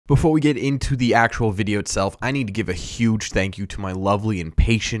Before we get into the actual video itself, I need to give a huge thank you to my lovely and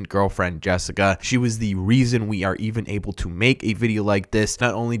patient girlfriend, Jessica. She was the reason we are even able to make a video like this.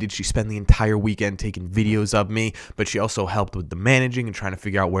 Not only did she spend the entire weekend taking videos of me, but she also helped with the managing and trying to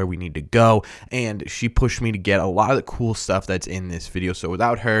figure out where we need to go. And she pushed me to get a lot of the cool stuff that's in this video. So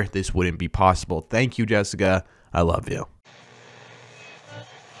without her, this wouldn't be possible. Thank you, Jessica. I love you.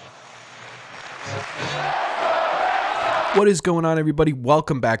 What is going on, everybody?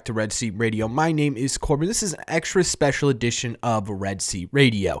 Welcome back to Red Seat Radio. My name is Corbin. This is an extra special edition of Red Seat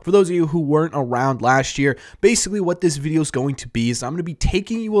Radio. For those of you who weren't around last year, basically what this video is going to be is I'm going to be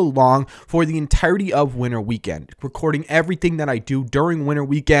taking you along for the entirety of Winter Weekend, recording everything that I do during Winter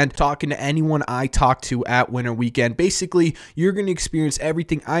Weekend, talking to anyone I talk to at Winter Weekend. Basically, you're going to experience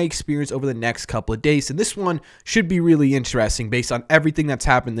everything I experience over the next couple of days, and this one should be really interesting based on everything that's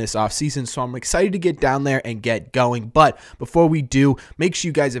happened this offseason, so I'm excited to get down there and get going. But before we do, make sure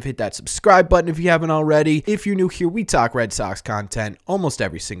you guys have hit that subscribe button if you haven't already. If you're new here, we talk Red Sox content almost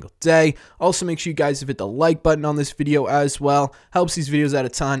every single day. Also, make sure you guys have hit the like button on this video as well. Helps these videos out a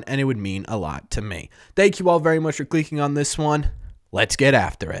ton, and it would mean a lot to me. Thank you all very much for clicking on this one. Let's get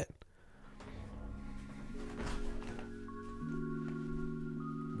after it.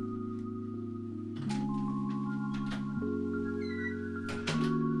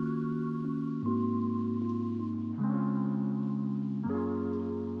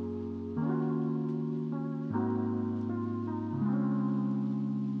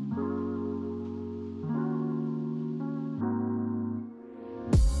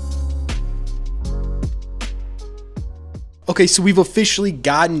 Okay, so we've officially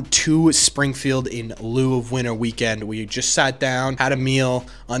gotten to Springfield in lieu of Winter Weekend. We just sat down, had a meal,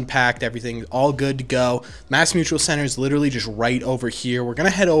 unpacked everything, all good to go. Mass Mutual Center is literally just right over here. We're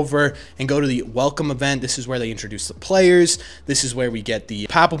going to head over and go to the welcome event. This is where they introduce the players. This is where we get the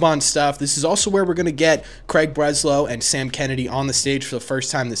Papelbon stuff. This is also where we're going to get Craig Breslow and Sam Kennedy on the stage for the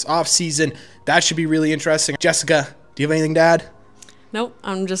first time this offseason. That should be really interesting. Jessica, do you have anything to add? Nope,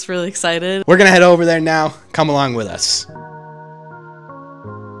 I'm just really excited. We're going to head over there now. Come along with us.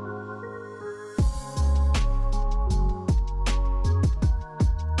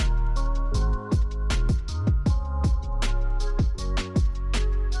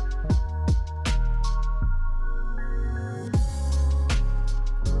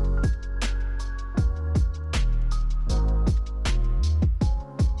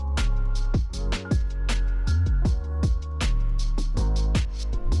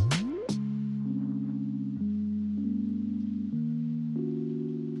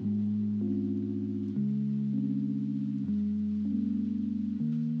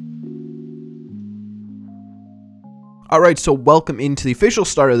 Alright, so welcome into the official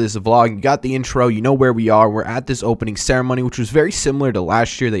start of this vlog. You got the intro, you know where we are. We're at this opening ceremony, which was very similar to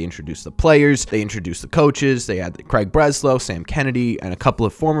last year. They introduced the players, they introduced the coaches, they had Craig Breslow, Sam Kennedy, and a couple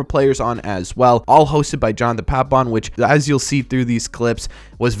of former players on as well, all hosted by John the Papon, which, as you'll see through these clips,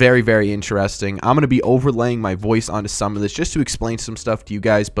 was very, very interesting. I'm going to be overlaying my voice onto some of this just to explain some stuff to you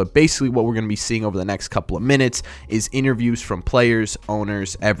guys, but basically what we're going to be seeing over the next couple of minutes is interviews from players,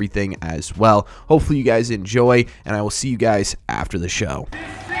 owners, everything as well. Hopefully you guys enjoy, and I will see you guys after the show.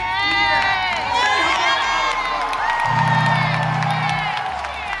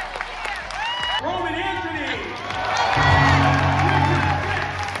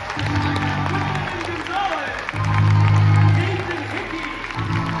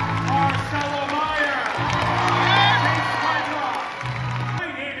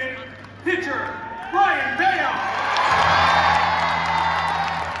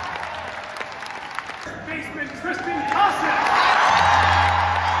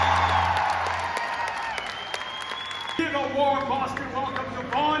 Boston welcomes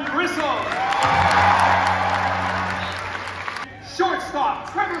Yvonne Grissom.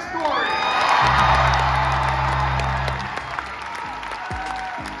 Shortstop, Trevor Story.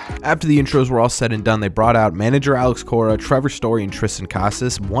 After the intros were all said and done, they brought out manager Alex Cora, Trevor Story, and Tristan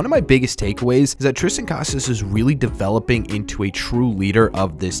Casas. One of my biggest takeaways is that Tristan Casas is really developing into a true leader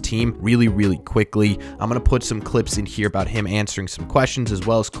of this team really, really quickly. I'm going to put some clips in here about him answering some questions, as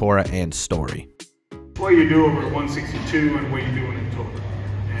well as Cora and Story. What you do over 162 and what you do in October.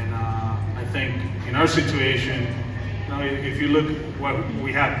 And I think in our situation, if you look at what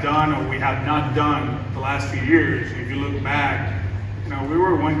we have done or we have not done the last few years, if you look back, we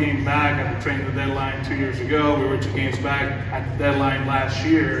were 1 game back at the trade deadline 2 years ago. We were 2 games back at the deadline last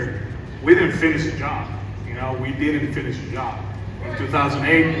year. We didn't finish the job. We didn't finish the job. In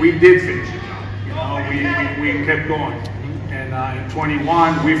 2008, we did finish the job. We kept going. And in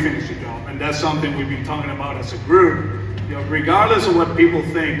 21, we finished the job. And that's something we've been talking about as a group, regardless of what people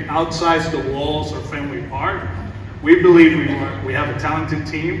think outside the walls or Fenway Park, we believe we have a talented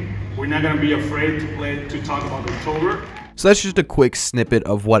team. We're not going to be afraid to talk about October. So that's just a quick snippet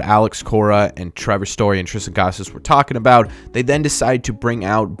of what Alex Cora and Trevor Story and Tristan Casas were talking about. They then decided to bring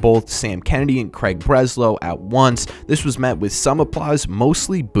out both Sam Kennedy and Craig Breslow at once. This was met with some applause,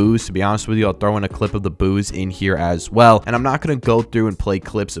 mostly boos. To be honest with you, I'll throw in a clip of the boos in here as well. And I'm not going to go through and play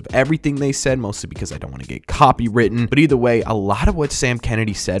clips of everything they said, mostly because I don't want to get copywritten. But either way, a lot of what Sam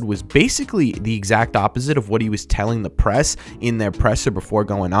Kennedy said was basically the exact opposite of what he was telling the press in their presser before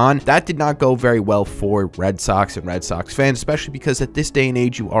going on. That did not go very well for Red Sox and Red Sox fans, especially because at this day and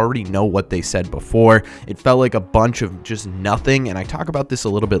age, you already know what they said before. It felt like a bunch of just nothing, and I talk about this a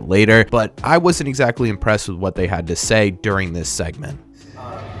little bit later, but I wasn't exactly impressed with what they had to say during this segment.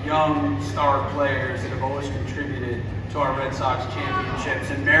 Young star players that have always contributed to our Red Sox championships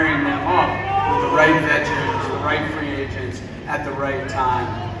and marrying them up with the right veterans, the right free agents at the right time.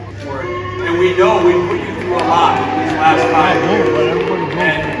 And we know we put you through a lot these last 5 years,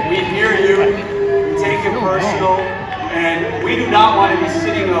 and we hear you, we take it personal, and we do not want to be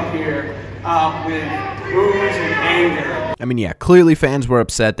sitting up here with boos and anger. I mean, yeah, clearly fans were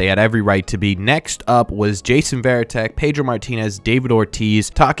upset. They had every right to be. Next up was Jason Varitek, Pedro Martinez, David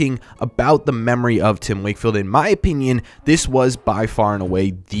Ortiz talking about the memory of Tim Wakefield. In my opinion, this was by far and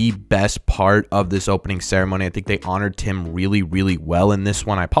away the best part of this opening ceremony. I think they honored Tim really, really well in this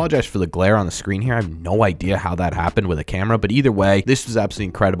one. I apologize for the glare on the screen here. I have no idea how that happened with a camera, but either way, this was absolutely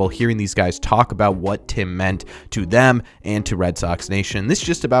incredible. Hearing these guys talk about what Tim meant to them and to Red Sox Nation. This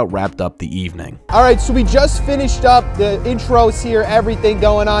just about wrapped up the evening. All right, so we just finished up the intros here, everything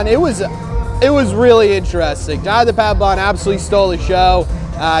going on. It was really interesting. Jonathan Papelbon absolutely stole the show.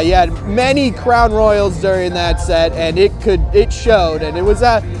 You had many Crown Royals during that set, and it showed, and it was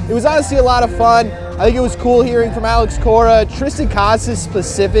honestly a lot of fun. I think it was cool hearing from Alex Cora. Tristan Casas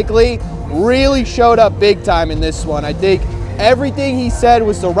specifically really showed up big time in this one. I think everything he said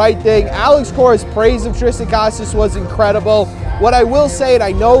was the right thing. Alex Cora's praise of Tristan Casas was incredible. What I will say, and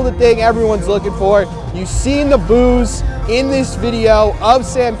I know the thing everyone's looking for, you've seen the boos in this video of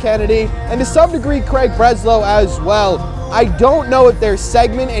Sam Kennedy, and to some degree Craig Breslow as well. I don't know if their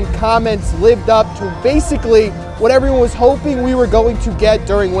segment and comments lived up to basically what everyone was hoping we were going to get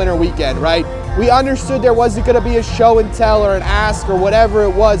during Winter Weekend, right? We understood there wasn't going to be a show and tell or an ask or whatever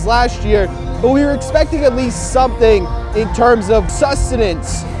it was last year, but we were expecting at least something in terms of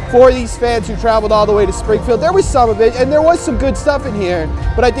sustenance for these fans who traveled all the way to Springfield. There was some of it, and there was some good stuff in here,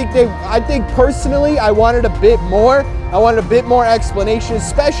 but I think personally I wanted a bit more. I wanted a bit more explanation,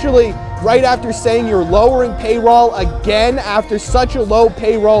 especially right after saying you're lowering payroll again after such a low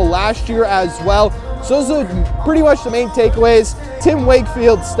payroll last year as well. So those are pretty much the main takeaways. Tim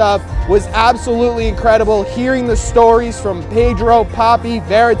Wakefield stuff was absolutely incredible. Hearing the stories from Pedro, Poppy,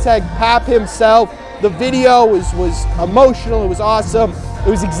 Varitek, Pap himself. The video was emotional, it was awesome. It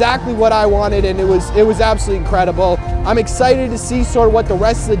was exactly what I wanted, and it was absolutely incredible. I'm excited to see sort of what the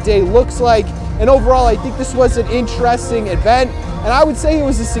rest of the day looks like. And overall, I think this was an interesting event, and I would say it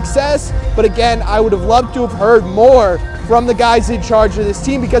was a success. But again, I would have loved to have heard more from the guys in charge of this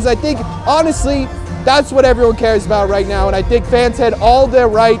team, because I think, honestly, that's what everyone cares about right now. And I think fans had all their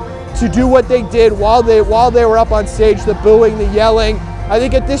right to do what they did while they were up on stage, the booing, the yelling. I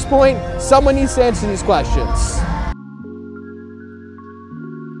think at this point, someone needs to answer these questions.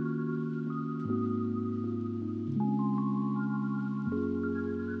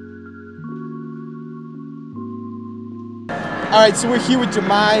 All right, so we're here with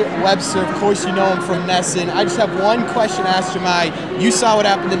Jahmai Webster. Of course, you know him from Nesson. I just have one question to ask Jahmai. You saw what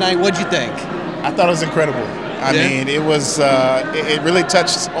happened tonight. What'd you think? I thought it was incredible. I mean, it was, it really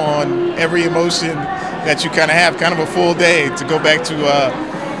touched on every emotion that you kind of have, kind of a full day. To go back to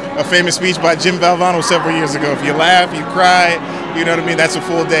a famous speech by Jim Valvano several years ago. If you laugh, you cry, you know what I mean, that's a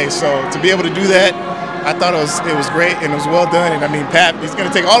full day. So to be able to do that, I thought it was great, and it was well done. And I mean, Pat, he's going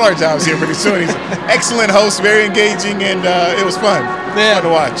to take all our jobs here pretty soon. He's an excellent host, very engaging, and it was fun. Fun to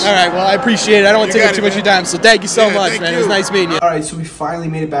watch. All right, well, I appreciate it. I don't want to take up too much of your time, so thank you so much, man. It was nice meeting you. All right, so we finally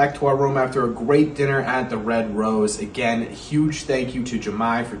made it back to our room after a great dinner at the Red Rose. Again, huge thank you to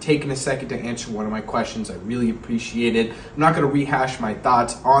Jahmai for taking a second to answer one of my questions. I really appreciate it. I'm not going to rehash my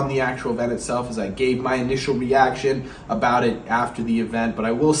thoughts on the actual event itself, as I gave my initial reaction about it after the event, but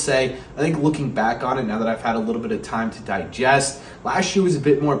I will say, I think looking back on it, now that I've had a little bit of time to digest, last year was a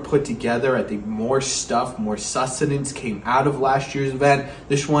bit more put together. I think more stuff, more sustenance came out of last year's event.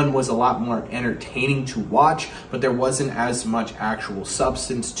 This one was a lot more entertaining to watch, but there wasn't as much actual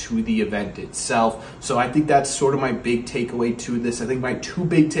substance to the event itself. So I think that's sort of my big takeaway to this. I think my two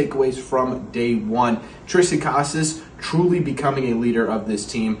big takeaways from day one: Tristan Casas truly becoming a leader of this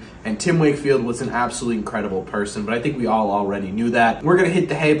team, and Tim Wakefield was an absolutely incredible person, but I think we all already knew that. We're going to hit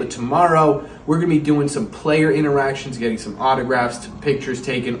the hay, but tomorrow we're going to be doing some player interactions, getting some autographs, pictures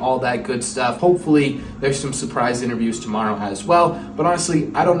taken, all that good stuff. Hopefully there's some surprise interviews tomorrow as well, but honestly,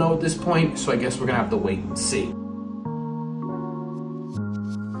 I don't know at this point, so I guess we're going to have to wait and see.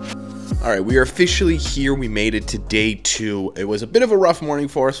 All right, we are officially here. We made it to day 2. It was a bit of a rough morning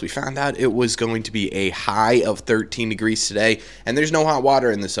for us. We found out it was going to be a high of 13 degrees today, and there's no hot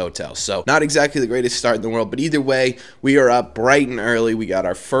water in this hotel. So not exactly the greatest start in the world, but either way, we are up bright and early. We got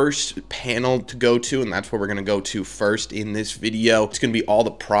our first panel to go to, and that's what we're going to go to first in this video. It's going to be all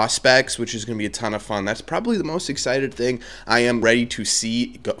the prospects, which is going to be a ton of fun. That's probably the most excited thing I am ready to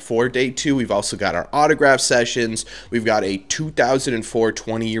see for day 2. We've also got our autograph sessions. We've got a 2004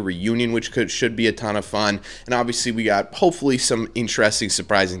 20-year reunion, which should be a ton of fun, and obviously we got hopefully some interesting,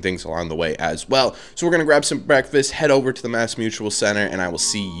 surprising things along the way as well. So we're gonna grab some breakfast, head over to the Mass Mutual Center, and I will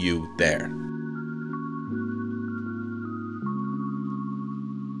see you there.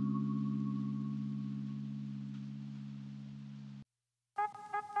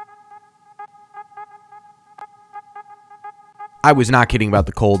 I was not kidding about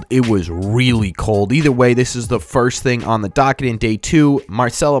the cold. It was really cold. Either way, this is the first thing on the docket in day 2.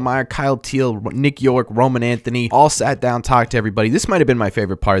 Marcelo Meyer, Kyle Teal, Nick York, Roman Anthony all sat down, talked to everybody. This might have been my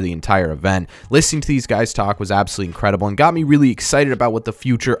favorite part of the entire event. Listening to these guys talk was absolutely incredible and got me really excited about what the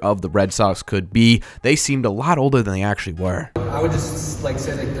future of the Red Sox could be. They seemed a lot older than they actually were. I would just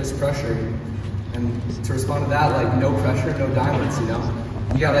say like there's pressure, and to respond to that, like no pressure, no diamonds, you know?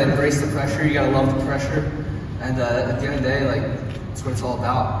 You gotta embrace the pressure, you gotta love the pressure. And at the end of the day, like, that's what it's all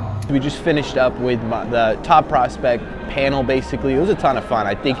about. We just finished up with the top prospect panel, basically. It was a ton of fun.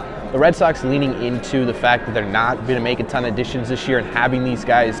 I think the Red Sox leaning into the fact that they're not going to make a ton of additions this year and having these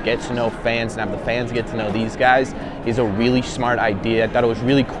guys get to know fans and have the fans get to know these guys is a really smart idea. I thought it was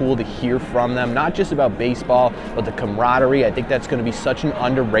really cool to hear from them, not just about baseball, but the camaraderie. I think that's going to be such an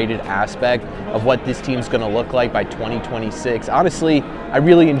underrated aspect of what this team's going to look like by 2026. Honestly, I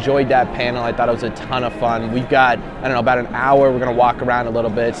really enjoyed that panel. I thought it was a ton of fun. We've got, I don't know, about an hour. We're going to walk around a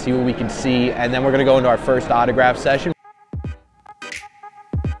little bit, see what we can see, and then we're going to go into our first autograph session.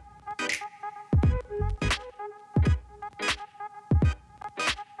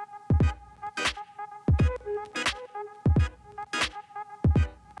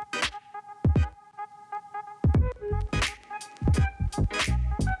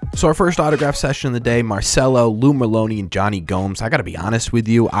 So our first autograph session of the day, Marcelo, Lou Merloni, and Jonny Gomes. I got to be honest with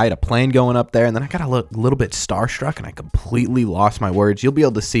you, I had a plan going up there, and then I got a little bit starstruck, and I completely lost my words. You'll be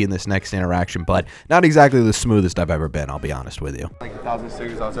able to see in this next interaction, but not exactly the smoothest I've ever been, I'll be honest with you. Like 1,000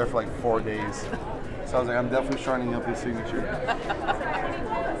 stickers, I was there for like 4 days. So I was like, I'm definitely shortening up his signature.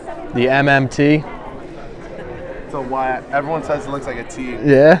 The MMT. So why everyone says it looks like a T.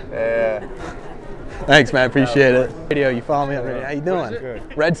 Yeah? Yeah. Thanks, man. Appreciate it. Radio, you follow me on radio. How you doing?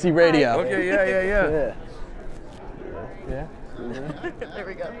 Good. Red Sea Radio. Okay, yeah. Yeah. There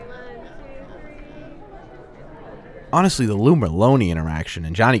we go. Honestly, the Lou Merloni interaction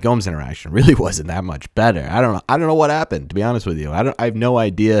and Jonny Gomes interaction really wasn't that much better. I don't know what happened, to be honest with you. I have no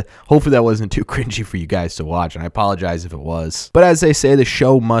idea. Hopefully that wasn't too cringy for you guys to watch, and I apologize if it was. But as they say, the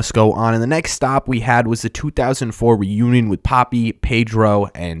show must go on, and the next stop we had was the 2004 reunion with Poppy, Pedro,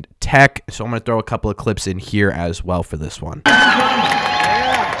 and Tech. So I'm going to throw a couple of clips in here as well for this one.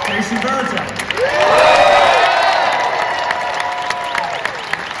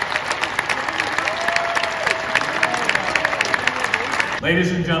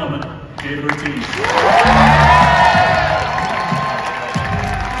 Ladies and gentlemen, David Ortiz.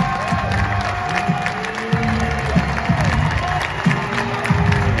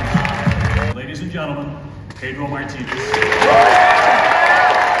 Ladies and gentlemen, Pedro Martinez.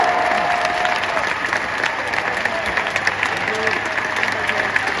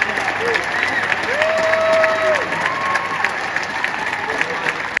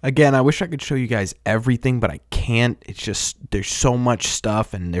 Again, I wish I could show you guys everything, but I can't. It's just, there's so much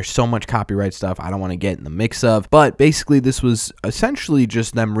stuff and there's so much copyright stuff I don't want to get in the mix of. But basically, this was essentially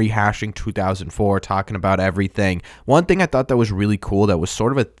just them rehashing 2004, talking about everything. One thing I thought that was really cool, that was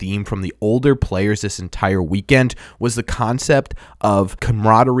sort of a theme from the older players this entire weekend, was the concept of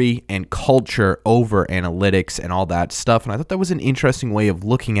camaraderie and culture over analytics and all that stuff. And I thought that was an interesting way of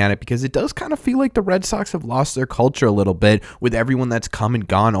looking at it, because it does kind of feel like the Red Sox have lost their culture a little bit with everyone that's come and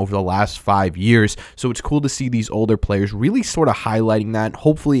gone over the last 5 years. So it's cool to see these these older players, really sort of highlighting that,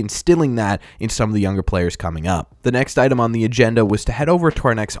 hopefully instilling that in some of the younger players coming up. The next item on the agenda was to head over to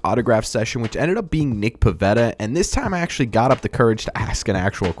our next autograph session, which ended up being Nick Pivetta, and this time I actually got up the courage to ask an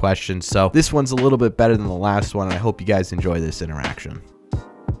actual question, so this one's a little bit better than the last one, and I hope you guys enjoy this interaction.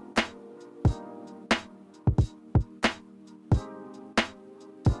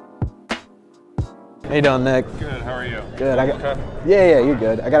 How you doing, Nick? Good, how are you? Good. Okay. Yeah, you're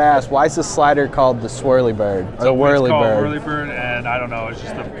good. I gotta ask, why is the slider called the Swirly Bird? Or the Whirly It's called Bird? Whirly Bird, and I don't know, it's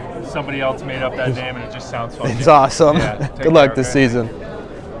just somebody else made up that name and it just sounds funny. It's awesome. Yeah, Good luck this season.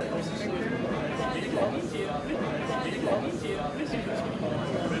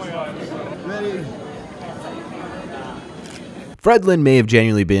 Fred Lynn may have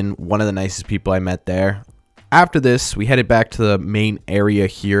genuinely been one of the nicest people I met there. After this, we headed back to the main area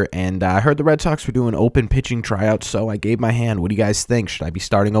here, and I heard the Red Sox were doing open pitching tryouts, so I gave my hand. What do you guys think? Should I be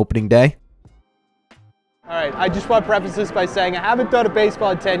starting opening day? All right, I just want to preface this by saying I haven't thrown a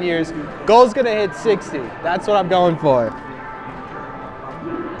baseball in 10 years. Goal's gonna hit 60. That's what I'm going for.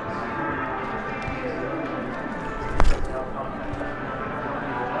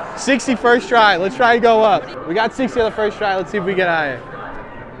 '60 first try. Let's try and go up. We got 60 on the first try. Let's see if we get higher.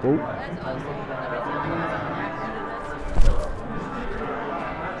 Ooh.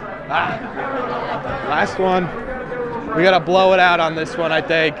 Last one. We gotta blow it out on this one, I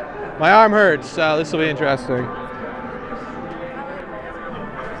think. My arm hurts, so this will be interesting.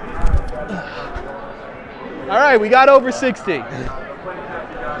 All right, we got over 60.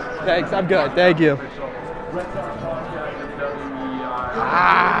 Thanks, I'm good, thank you.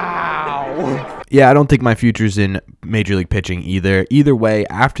 Ow. Yeah, I don't think my future's in Major League pitching either. Either way,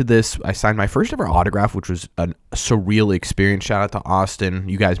 after this, I signed my first ever autograph, which was a surreal experience. Shout out to Austin.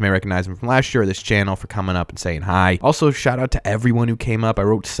 You guys may recognize him from last year or this channel for coming up and saying hi. Also, shout out to everyone who came up. I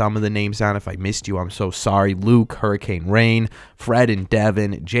wrote some of the names down. If I missed you, I'm so sorry. Luke, Hurricane Rain, Fred and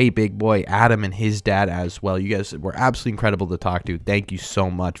Devin, Jay Big Boy, Adam and his dad as well. You guys were absolutely incredible to talk to. Thank you so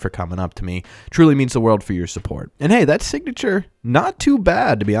much for coming up to me. Truly means the world for your support. And hey, that signature, not too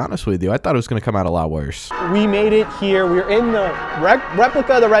bad, to be honest with you. I thought it was going to come out a lot worse. We made it here. We're in the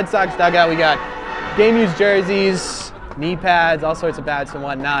replica of the Red Sox dugout. We got game used jerseys, knee pads, all sorts of bats and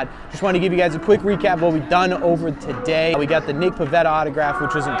whatnot. Just want to give you guys a quick recap of what we've done over today. We got the Nick Pivetta autograph,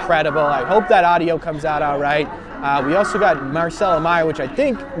 which was incredible. I hope that audio comes out all right. We also got Marcelo, which I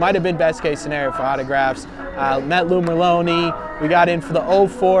think might have been best case scenario for autographs. Met Merloni. We got in for the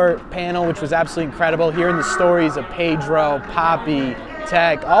 04 panel, which was absolutely incredible. Hearing the stories of Pedro, Poppy,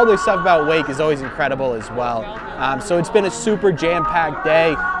 Tech, all this stuff about Wake is always incredible as well. So it's been a super jam-packed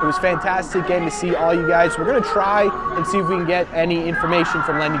day. It was fantastic getting to see all you guys. We're gonna try and see if we can get any information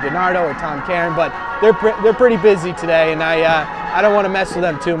from Lenny DiNardo or Tom Karen, but they're pretty busy today, and I don't want to mess with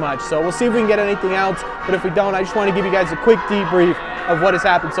them too much. So we'll see if we can get anything else. But if we don't, I just want to give you guys a quick debrief of what has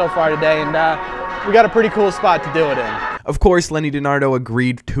happened so far today, and we got a pretty cool spot to do it in. Of course, Lenny DiNardo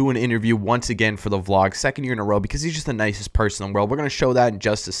agreed to an interview once again for the vlog, second year in a row, because he's just the nicest person in the world. We're going to show that in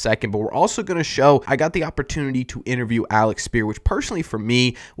just a second, but we're also going to show I got the opportunity to interview Alex Spear, which personally for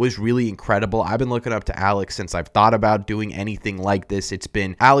me was really incredible. I've been looking up to Alex since I've thought about doing anything like this.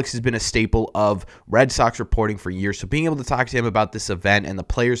 Alex has been a staple of Red Sox reporting for years, so being able to talk to him about this event and the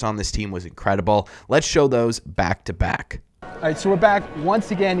players on this team was incredible. Let's show those back to back. All right, so we're back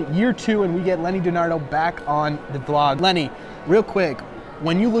once again, year 2, and we get Lenny DiNardo back on the vlog. Lenny, real quick,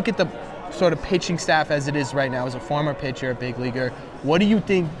 when you look at the sort of pitching staff as it is right now, as a former pitcher, a big leaguer, what do you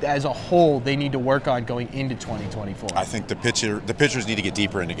think as a whole they need to work on going into 2024? I think the pitchers need to get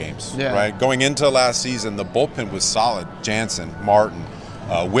deeper into games, right? Going into last season, the bullpen was solid. Jansen, Martin,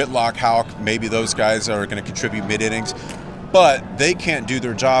 Whitlock, Houck, maybe those guys are going to contribute mid-innings. But they can't do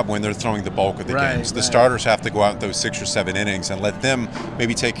their job when they're throwing the bulk of the games. The starters have to go out those 6 or 7 innings and let them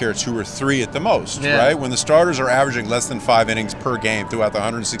maybe take care of 2 or 3 at the most, right? When the starters are averaging less than 5 innings per game throughout the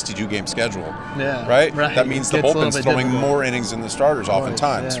 162-game schedule, right? That means the bullpen's throwing more innings than the starters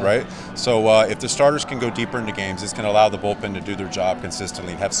oftentimes, right? So if the starters can go deeper into games, it's going to allow the bullpen to do their job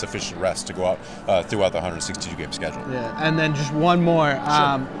consistently and have sufficient rest to go out throughout the 162-game schedule. Yeah, and then just one more.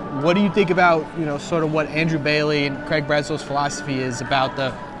 What do you think about, sort of what Andrew Bailey and Craig Breslow's philosophy is about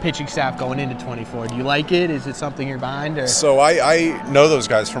the pitching staff going into 24? Do you like it? Is it something you're behind? Or? So I know those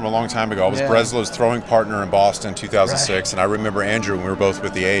guys from a long time ago. I was Breslow's throwing partner in Boston in 2006, and I remember Andrew when we were both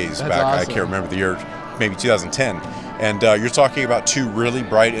with the A's back, awesome. I can't remember the year, maybe 2010. And you're talking about 2 really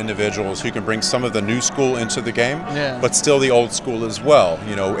bright individuals who can bring some of the new school into the game, but still the old school as well.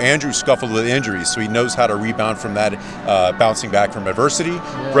 Andrew scuffled with injuries, so he knows how to rebound from that, bouncing back from adversity.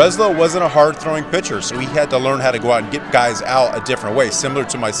 Breslow wasn't a hard-throwing pitcher, so he had to learn how to go out and get guys out a different way, similar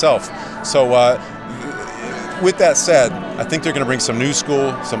to myself. So with that said, I think they're going to bring some new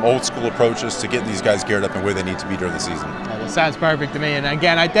school, some old school approaches to getting these guys geared up and where they need to be during the season. Yeah, that sounds perfect to me. And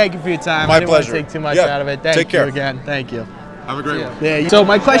again, I thank you for your time. My I didn't pleasure. want to take too much out of it. Thank you again. Thank you. Have a great one. Yeah. So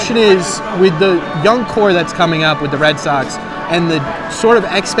my question is, with the young core that's coming up with the Red Sox and the sort of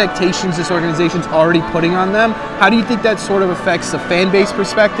expectations this organization's already putting on them, how do you think that sort of affects the fan base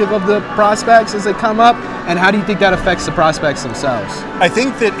perspective of the prospects as they come up? And how do you think that affects the prospects themselves? I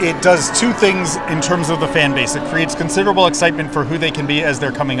think that it does two things in terms of the fan base. It creates considerable excitement for who they can be as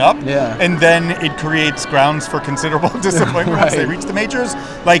they're coming up. Yeah. And then it creates grounds for considerable disappointment once they reach the majors.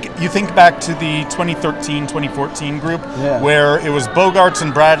 Like, you think back to the 2013-2014 group where it was Bogarts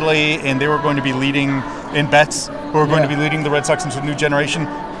and Bradley, and they were going to be leading, and Betts, who were going to be leading the Red Sox into a new generation.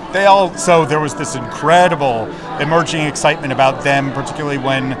 So there was this incredible emerging excitement about them, particularly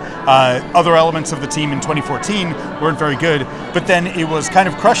when other elements of the team in 2014 weren't very good. But then it was kind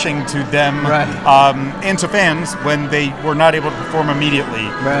of crushing to them and to fans when they were not able to perform immediately.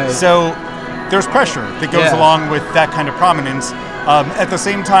 So there's pressure that goes along with that kind of prominence. At the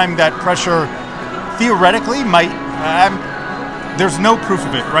same time, that pressure theoretically might... there's no proof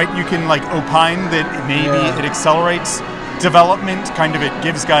of it, right? You can like opine that maybe it accelerates development, kind of it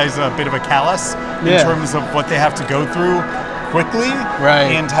gives guys a bit of a callus in terms of what they have to go through quickly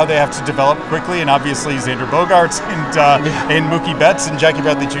and how they have to develop quickly. And obviously Xander Bogaerts and Mookie Betts and Jackie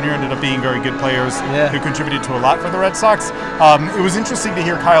Bradley Jr. ended up being very good players who contributed to a lot for the Red Sox. It was interesting to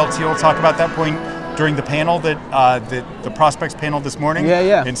hear Kyle Teal talk about that point during the panel that the prospects panel this morning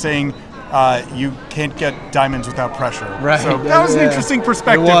and saying you can't get diamonds without pressure. So that was an interesting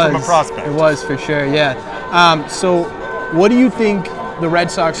perspective from a prospect. It was, for sure, so what do you think the Red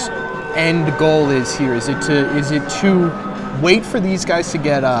Sox end goal is here? Is it to wait for these guys to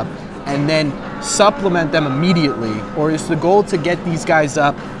get up and then supplement them immediately, or is the goal to get these guys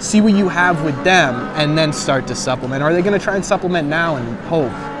up, see what you have with them, and then start to supplement? Or are they going to try and supplement now and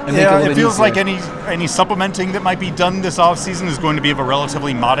hope? And it feels like any supplementing that might be done this offseason is going to be of a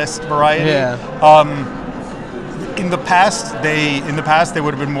relatively modest variety. In the past, they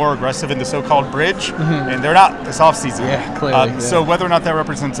would have been more aggressive in the so-called bridge, and they're not this offseason. Clearly. So whether or not that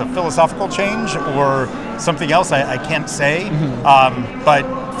represents a philosophical change or something else, I can't say. But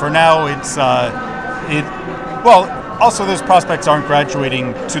for now, it's also those prospects aren't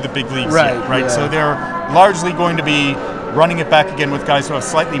graduating to the big leagues yet, right? So they're largely going to be running it back again with guys who have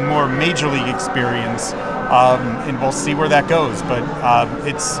slightly more major league experience, and we'll see where that goes. But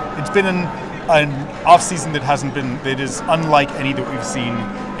it's been an offseason that is unlike any that we've seen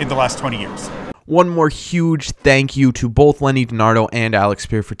in the last 20 years. One more huge thank you to both Lenny DiNardo and Alex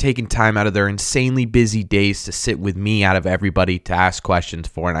Spear for taking time out of their insanely busy days to sit with me out of everybody to ask questions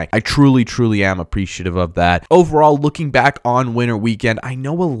for, and I truly, truly am appreciative of that. Overall, looking back on Winter Weekend, I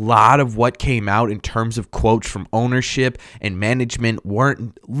know a lot of what came out in terms of quotes from ownership and management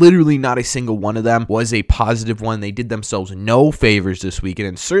weren't, literally not a single one of them was a positive one. They did themselves no favors this weekend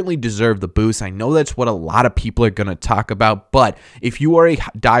and certainly deserve the boost. I know that's what a lot of people are going to talk about, but if you are a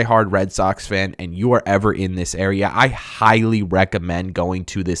diehard Red Sox fan and you are ever in this area, I highly recommend going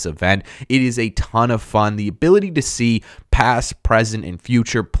to this event. It is a ton of fun. The ability to see past, present, and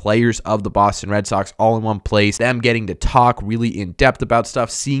future players of the Boston Red Sox all in one place, them getting to talk really in depth about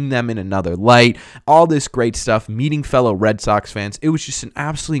stuff, seeing them in another light, all this great stuff, meeting fellow Red Sox fans. It was just an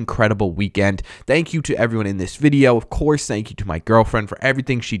absolutely incredible weekend. Thank you to everyone in this video. Of course, thank you to my girlfriend for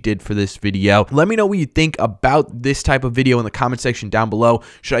everything she did for this video. Let me know what you think about this type of video in the comment section down below.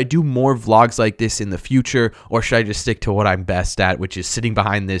 Should I do more vlogs like this in the future, or should I just stick to what I'm best at, which is sitting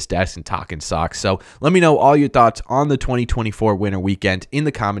behind this desk and talking Sox? So let me know all your thoughts on the 2024 Winter Weekend in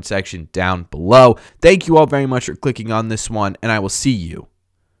the comment section down below. Thank you all very much for clicking on this one, and I will see you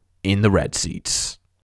in the red seats.